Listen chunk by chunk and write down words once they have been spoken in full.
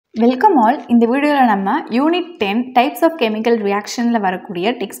Welcome all. இந்த வீடியோவில் நம்ம யூனிட் 10 டைப்ஸ் ஆஃப் கெமிக்கல் ரியாக்ஷனில்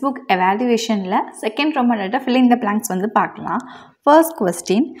வரக்கூடிய text book எவாலுவேஷனில் second ரொமனோட filling the blanks வந்து பார்க்கலாம். First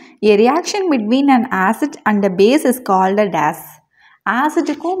question, a reaction between an acid and a base is called a dash.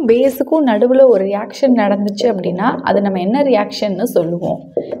 ஆசிட்டுக்கும் பேஸுக்கும் நடுவில் ஒரு reaction நடந்துச்சு அப்படின்னா அது நம்ம என்ன ரியாக்ஷன்னு சொல்லுவோம்?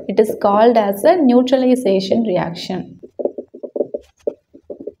 It is called as a neutralisation reaction.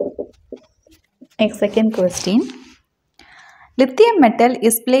 Next second question, lithium metal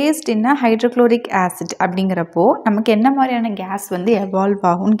is placed in a hydrochloric acid அப்படிங்கிறப்போ நமக்கு என்ன மாதிரியான கேஸ் வந்து எவால்வ்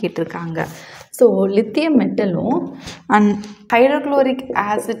ஆகும்னு கேட்டிருக்காங்க. ஸோ லித்தியம் மெட்டலும் அண்ட் ஹைட்ரோக்ளோரிக்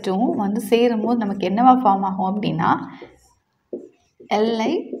ஆசிட்டும் வந்து சேரும்போது நமக்கு என்னவா ஃபார்ம் ஆகும் அப்படின்னா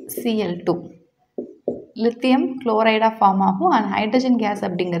LiCl2 லித்தியம் குளோரைடாக ஃபார்ம் ஆகும். அண்ட் ஹைட்ரஜன் கேஸ்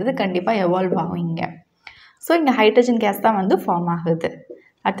அப்படிங்கிறது கண்டிப்பாக எவால்வ் ஆகும் இங்கே. ஸோ இங்கே ஹைட்ரஜன் கேஸ் தான் வந்து ஃபார்ம் ஆகுது.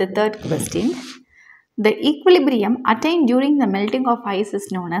 அடுத்த third question, the equilibrium attained during the melting of ice is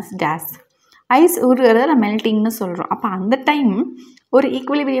known as dash. Ice உருகிறத நம்ம மெல்ட்டிங்னு சொல்கிறோம். அப்போ அந்த டைம் ஒரு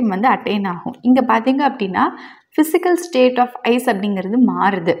ஈக்குவலிபிரியம் வந்து அட்டைன் ஆகும். இங்கே பார்த்தீங்க அப்படின்னா ஃபிசிக்கல் ஸ்டேட் ஆஃப் ஐஸ் அப்படிங்கிறது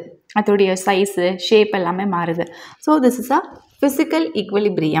மாறுது, அதோடைய சைஸு ஷேப் எல்லாமே மாறுது. So this is a physical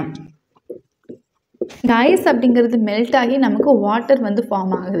equilibrium. இந்த ஐஸ் அப்படிங்கிறது மெல்ட் ஆகி நமக்கு வாட்டர் வந்து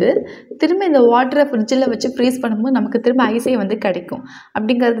ஃபார்ம் ஆகுது. திரும்ப இந்த வாட்டரை ஃப்ரிட்ஜில் வச்சு ஃப்ரீஸ் பண்ணும்போது நமக்கு திரும்ப ஐஸே வந்து கிடைக்கும்.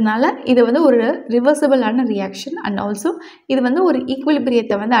 அப்படிங்கிறதுனால இது வந்து ஒரு ரிவர்சபிளான ரியாக்ஷன். அண்ட் ஆல்சோ இது வந்து ஒரு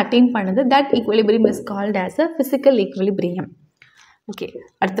ஈக்குவலிபிரியத்தை வந்து அட்டைன் பண்ணுது. That equilibrium is called as a physical equilibrium. Okay,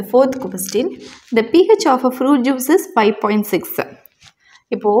 அடுத்த fourth question, the pH of a fruit juice is 5.6.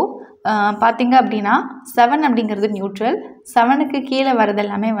 இப்போது பார்த்தீங்க அப்படின்னா 7 அப்படிங்கிறது நியூட்ரல், 7க்கு கீழே வரது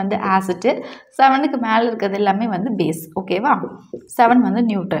எல்லாமே வந்து ஆசிட்டு, 7க்கு மேலே இருக்கிறது எல்லாமே வந்து பேஸ். ஓகேவா? 7 வந்து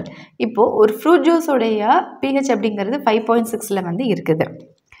நியூட்ரல். இப்போது ஒரு ஃப்ரூட் ஜூஸோடைய pH அப்படிங்கிறது 5.6 வந்து இருக்குது.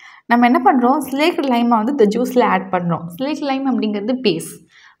 நம்ம என்ன பண்ணுறோம், ஸ்லேக்ட் லைமை வந்து இந்த ஜூஸில் ஆட் பண்ணுறோம். ஸ்லேக்ட் லைம் அப்படிங்கிறது பேஸ்.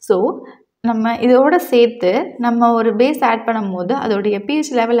 ஸோ நம்ம இதோட சேர்த்து நம்ம ஒரு பேஸ் ஆட் பண்ணும்போது அதோடைய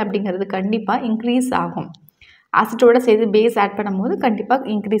pH லெவல் அப்படிங்கிறது கண்டிப்பாக இன்க்ரீஸ் ஆகும். ஆசிட்டோட சேர்த்து பேஸ் ஆட் பண்ணும்போது கண்டிப்பாக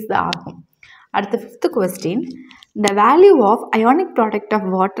இன்க்ரீஸ் தான் ஆகும். அடுத்த fifth question, the value of ionic product of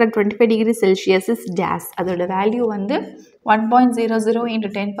water at 25 degree Celsius is days. அதோட வேல்யூ வந்து 1.00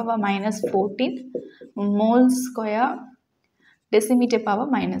 × 10⁻⁻14 mole square decimetre power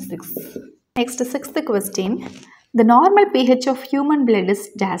 -6. Next sixth question, the normal pH of human blood is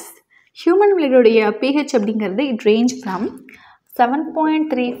days. Human பிளட்டுடைய pH அப்படிங்கிறது it range from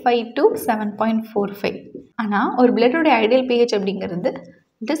 7.35 to 7.45. ஆனால் ஒரு பிளட்டோடைய ideal pH அப்படிங்கிறது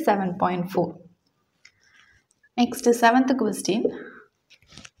it is 7.4. Next seventh question,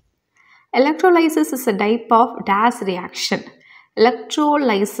 electrolysis is a type of days reaction.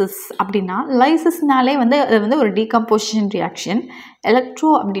 Electrolysis அப்படின்னா லைசிஸ்னாலே வந்து அது வந்து ஒரு decomposition reaction.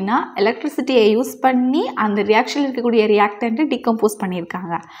 Electro அப்படின்னா எலக்ட்ரிசிட்டியை யூஸ் பண்ணி அந்த ரியாக்ஷனில் இருக்கக்கூடிய ரியாக்டண்ட்டை டீகம்போஸ்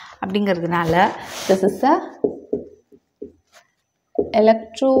பண்ணியிருக்காங்க. அப்படிங்கிறதுனால this is a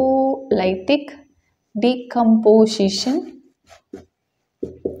electrolytic decomposition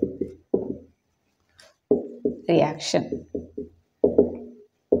reaction.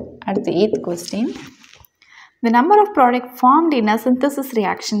 At the eighth question, the number of product formed in a synthesis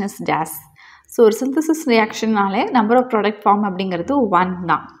reaction is dash. So synthesis reaction நாலே number of product form அப்படிங்கிறது 1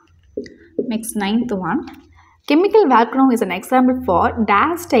 தான். Next ninth one, chemical volcano is an example for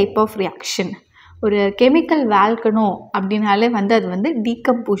dash type of reaction. ஒரு chemical volcano அப்படின்னாலே வந்து அது வந்து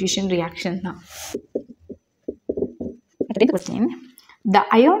decomposition reaction தான். Question, the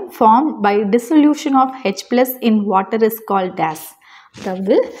ion form by dissolution of H+ in water is called days.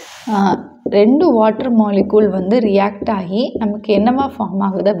 அதாவது 2 water molecule வந்து react ஆகி நமக்கு என்னவா ஃபார்ம்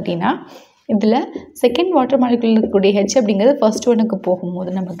ஆகுது அப்படின்னா இதில் செகண்ட் வாட்டர் மாலிகுல் இருக்கக்கூடிய H அப்படிங்கிறது ஃபர்ஸ்ட் ஒனுக்கு போகும்போது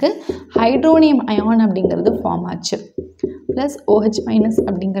நமக்கு ஹைட்ரோனியம் அயான் அப்படிங்கிறது ஃபார்ம் ஆச்சு. ப்ளஸ் OH-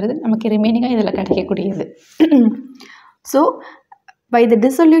 அப்படிங்கிறது நமக்கு ரிமைனிங்காக இதில் கிடைக்கக்கூடியது. So by the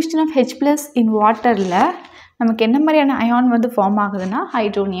dissolution of H+ இன் வாட்டரில் நமக்கு என்ன மாதிரியான அயான் வந்து ஃபார்ம் ஆகுதுன்னா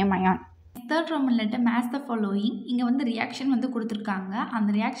hydronium ion. Third Roman letter match the following. இங்கே வந்து ரியாக்ஷன் வந்து கொடுத்துருக்காங்க. அந்த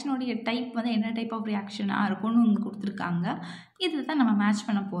ரியாக்ஷனுடைய டைப் வந்து என்ன டைப் ஆஃப் ரியாக்ஷனாக இருக்கும்னு இங்கே கொடுத்துருக்காங்க. இதில் தான் நம்ம மேட்ச்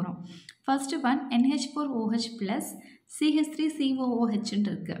பண்ண போகிறோம். ஃபர்ஸ்ட் ஒன் NH4OH + CH3COOHன்னு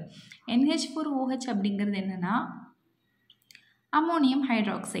இருக்குது. NH4OH அப்படிங்கிறது என்னென்னா அமோனியம்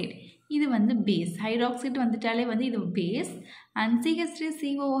ஹைட்ராக்சைடு. இது வந்து பேஸ். ஹைட்ராக்சைடு வந்துட்டாலே வந்து இது பேஸ். அண்ட்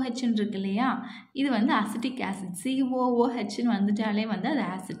CH3COOHன்னு இருக்கு இல்லையா, இது வந்து அசிட்டிக் ஆசிட். COOHன்னு வந்துட்டாலே வந்து அது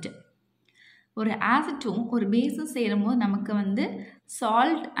ஆசிட். ஒரு ஆசிட்டும் ஒரு பேஸும் சேரும்போது நமக்கு வந்து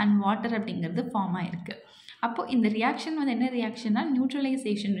சால்ட் அண்ட் வாட்டர் அப்படிங்கிறது ஃபார்ம் ஆகிருக்கு. அப்போது இந்த ரியாக்ஷன் வந்து என்ன ரியாக்ஷன்னா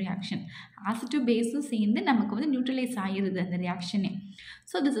நியூட்ரலைசேஷன் ரியாக்ஷன். ஆசிட்டும் பேஸும் சேர்ந்து நமக்கு வந்து நியூட்ரலைஸ் ஆகிருது அந்த ரியாக்ஷனே.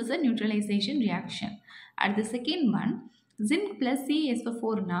 So this is a neutralisation reaction. அடுத்த second one, Zinc plus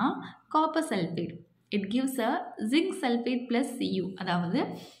CSO4 na copper sulfate. It gives a zinc sulfate plus Cu. அதாவது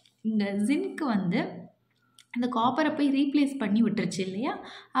இந்த zinc வந்து இந்த காப்பரை போய் ரீப்ளேஸ் பண்ணி விட்டுருச்சு இல்லையா,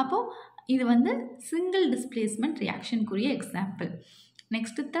 அப்போது இது வந்து single displacement ரியாக்ஷனுக்குரிய example.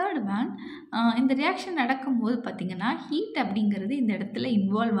 Next third one, இந்த ரியாக்ஷன் நடக்கும்போது பார்த்திங்கன்னா ஹீட் அப்படிங்கிறது இந்த இடத்துல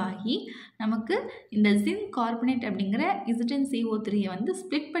இன்வால்வ் ஆகி நமக்கு இந்த ஜிங்க் கார்பனேட் அப்படிங்கிற ZnCO3 வந்து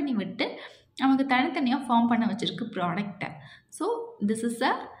ஸ்ப்ளிட் பண்ணி விட்டு நமக்கு தனித்தனியாக ஃபார்ம் பண்ண வச்சுருக்கு ப்ராடக்டை. So this is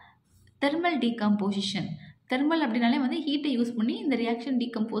a thermal decomposition. Thermal அப்படின்னாலே வந்து ஹீட்டை யூஸ் பண்ணி இந்த ரியாக்ஷன்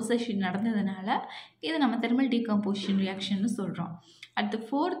டீகம்போசிஷன் நடந்ததுனால இதை நம்ம தெர்மல் டீகம்போசிஷன் ரியாக்ஷன்னு சொல்கிறோம். அடுத்து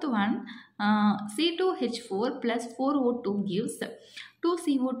fourth one, C2H4 plus 4O2 gives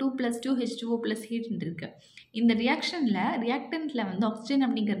 2CO2 plus 2H2O plus heat இருக்குது. இந்த ரியாக்டன்ட்டில் வந்து ஆக்சிஜன்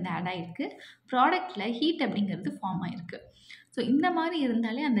அப்படிங்கிறது ஆட் ஆகிருக்கு, ப்ராடக்டில் ஹீட் அப்படிங்கிறது ஃபார்ம் ஆகிருக்கு. ஸோ இந்த மாதிரி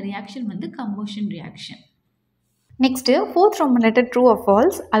இருந்தாலே அந்த ரியாக்ஷன் வந்து combustion reaction. Next fourth Roman letter true or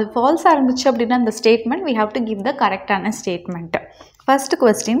false. அது ஃபால்ஸாக இருந்துச்சு அப்படின்னா அந்த statement we have to give the கரெக்டான statement. First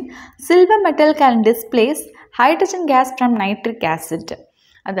question, silver metal can displays hydrogen case from nitric acid.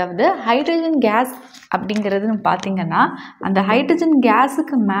 அதாவது ஹைட்ரஜன் கேஸ் அப்படிங்கிறது பார்த்திங்கன்னா அந்த ஹைட்ரஜன்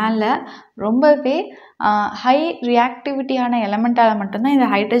கேஸுக்கு மேலே ரொம்பவே ஹை ரியாக்டிவிட்டியான எலமெண்ட்டால் மட்டும்தான் இந்த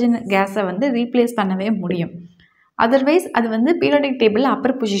ஹைட்ரஜன் கேஸை வந்து ரீப்ளேஸ் பண்ணவே முடியும். அதர்வைஸ் அது வந்து பீரியாடிக் டேபிளில்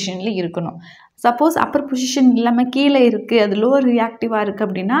அப்பர் பொசிஷனில் இருக்கணும். சப்போஸ் அப்பர் பொசிஷன் இல்லாமல் கீழே இருக்குது, அது லோவர் ரியாக்டிவாக இருக்குது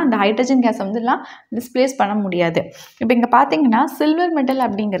அப்படின்னா அந்த ஹைட்ரஜன் கேஸை வந்து எல்லாம் டிஸ்பிளேஸ் பண்ண முடியாது. இப்போ இங்கே பார்த்தீங்கன்னா சில்வர் மெட்டல்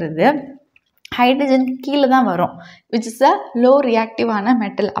அப்படிங்கிறது ஹைட்ரஜனுக்கு கீழே தான் வரும், which is a low ரியாக்டிவான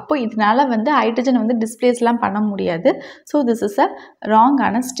metal. அப்போ இதனால் வந்து ஹைட்ரஜனை வந்து டிஸ்பிளேஸ்லாம் பண்ண முடியாது. So this is a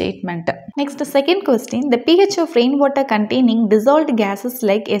ராங்கான statement. Next second question, the pH of rainwater containing dissolved gases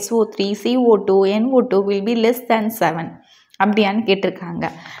like SO3, CO2, NO2 will be less than 7 அப்படியான்னு கேட்டிருக்காங்க.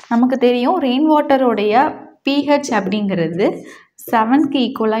 நமக்கு தெரியும் ரெயின் வாட்டரோடைய pH அப்படிங்கிறது 7க்கு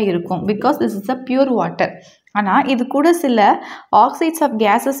ஈக்குவலாக இருக்கும், because this is a pure water. ஆனால் இது கூட சில ஆக்சைட்ஸ் ஆஃப்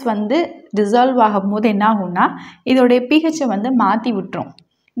கேஸஸ் வந்து டிசால்வ் ஆகும்போது என்ன ஆகும்னா இதோடைய pHஐ வந்து மாற்றி விட்டுரும்.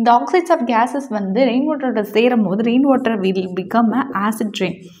 இந்த ஆக்சைட்ஸ் ஆஃப் கேஸஸ் வந்து ரெயின் வாட்டரோட சேரும் போது rain water will become a acid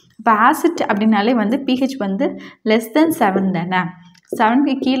rain. இப்போ ஆசிட் அப்படின்னாலே வந்து pH வந்து லெஸ் தென் 7 தானே,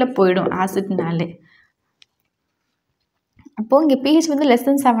 7க்கு கீழே போயிடும் ஆசிட்னாலே. அப்போது இங்கே pH வந்து லெஸ்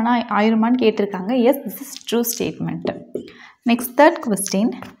தென் 7 ஆயிருமான்னு கேட்டிருக்காங்க. S, this is true statement. Next third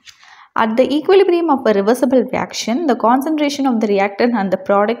question, at the equilibrium of a reversible reaction, the concentration of the reactant and the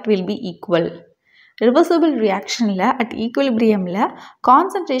product will be equal. Reversible reactionல at equilibriumல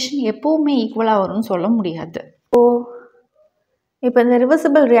concentration எப்போவுமே ஈக்குவலாக வரும்னு சொல்ல முடியாது. இப்போ இந்த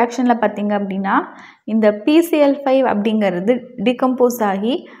reversible ரியாக்ஷனில் பார்த்திங்க அப்படின்னா இந்த PCl5 அப்படிங்கிறது டிகம்போஸ்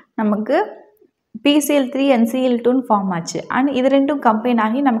ஆகி நமக்கு PCl3 and Cl2ன்னு ஃபார்ம் ஆச்சு. அண்ட் இது ரெண்டும் கம்பைன்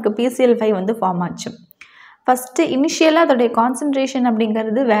ஆகி நமக்கு PCl5 வந்து ஃபார்ம் ஆச்சு. ஃபஸ்ட்டு இனிஷியலாக அதோடைய கான்சன்ட்ரேஷன்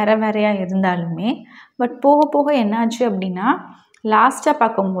அப்படிங்கிறது வேறையாக இருந்தாலுமே பட் போக போக என்னாச்சு அப்படின்னா லாஸ்ட்டாக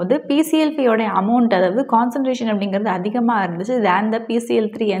பார்க்கும்போது PCl5யோடைய அமௌண்ட், அதாவது கான்சன்ட்ரேஷன் அப்படிங்கிறது அதிகமாக இருந்துச்சு தேன் த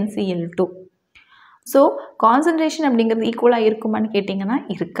PCl3 and Cl2. So concentration அப்படிங்கிறது ஈக்குவலாக இருக்குமான்னு கேட்டிங்கன்னா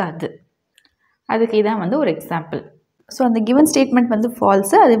இருக்காது. அதுக்கு இதான் வந்து ஒரு எக்ஸாம்பிள். ஸோ அந்த கிவன் ஸ்டேட்மெண்ட் வந்து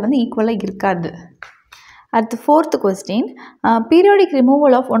ஃபால்ஸு, அது வந்து ஈக்குவலாக இருக்காது. At the fourth question, periodic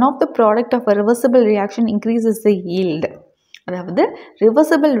removal of one of the product of a reversible reaction increases the yield. அதாவது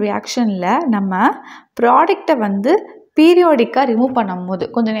ரிவர்சிபிள் ரியாக்ஷனில் நம்ம ப்ராடக்டை வந்து பீரியாடிக்காக ரிமூவ் பண்ணும்போது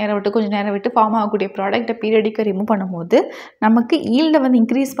கொஞ்சம் நேரம் விட்டு ஃபார்ம் ஆகக்கூடிய ப்ராடக்டை பீரியாடிக்காக ரிமூவ் பண்ணும்போது நமக்கு ஈல்டை வந்து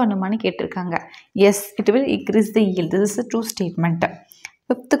இன்க்ரீஸ் பண்ணுமான்னு கேட்டிருக்காங்க. S, it will increase the yield. This is a true statement.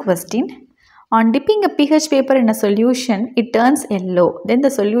 Fifth question, on dipping a pH paper in a solution, it turns yellow. Then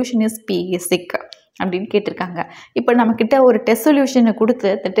the solution is basic. அப்படின்னு கேட்டிருக்காங்க. இப்போ நம்மக்கிட்ட ஒரு test சொல்யூஷனை கொடுத்து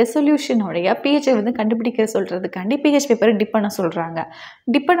இந்த test சொல்யூஷனுடைய pHஐ வந்து கண்டுபிடிக்க சொல்கிறதுக்காண்டி pH பேப்பரை டிப் பண்ண சொல்கிறாங்க.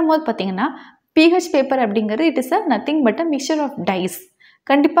 டிப் பண்ணும்போது பார்த்தீங்கன்னா pH பேப்பர் அப்படிங்கிறது it is a nothing but a mixture of dies.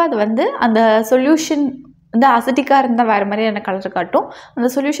 கண்டிப்பாக அது வந்து அந்த சொல்யூஷன் வந்து அசிட்டிக்காக இருந்தால் வேறு மாதிரியான கலர் காட்டும், அந்த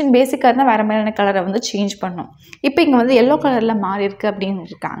சொல்யூஷன் பேசிக்காக இருந்தால் வேறு மாதிரியான கலரை வந்து சேஞ்ச் பண்ணும். இப்போ இங்கே வந்து எல்லோ கலரில் மாறி இருக்குது அப்படின்னு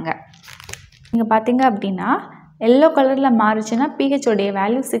இருக்காங்க. இங்கே பார்த்தீங்க அப்படின்னா எல்லோ கலரில் மாறிச்சுன்னா pHோடைய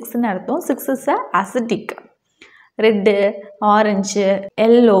வேல்யூ 6ன்னு அர்த்தம். 6 is a acetic. Red, orange,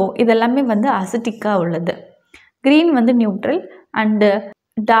 yellow இதெல்லாமே வந்து அசிட்டிக்காக உள்ளது. க்ரீன் வந்து neutral and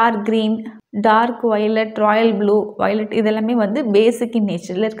dark green, dark violet, Royal blue, violet இதெல்லாமே வந்து பேசிக் இன்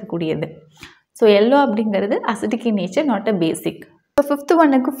நேச்சரில் இருக்கக்கூடியது. ஸோ எல்லோ அப்படிங்கிறது acetic in nature, not a பேசிக். இப்போ 5th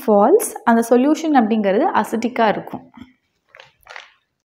ஒன்னுக்கு ஃபால்ஸ், அந்த சொல்யூஷன் அப்படிங்கிறது அசிட்டிக்காக இருக்கும்.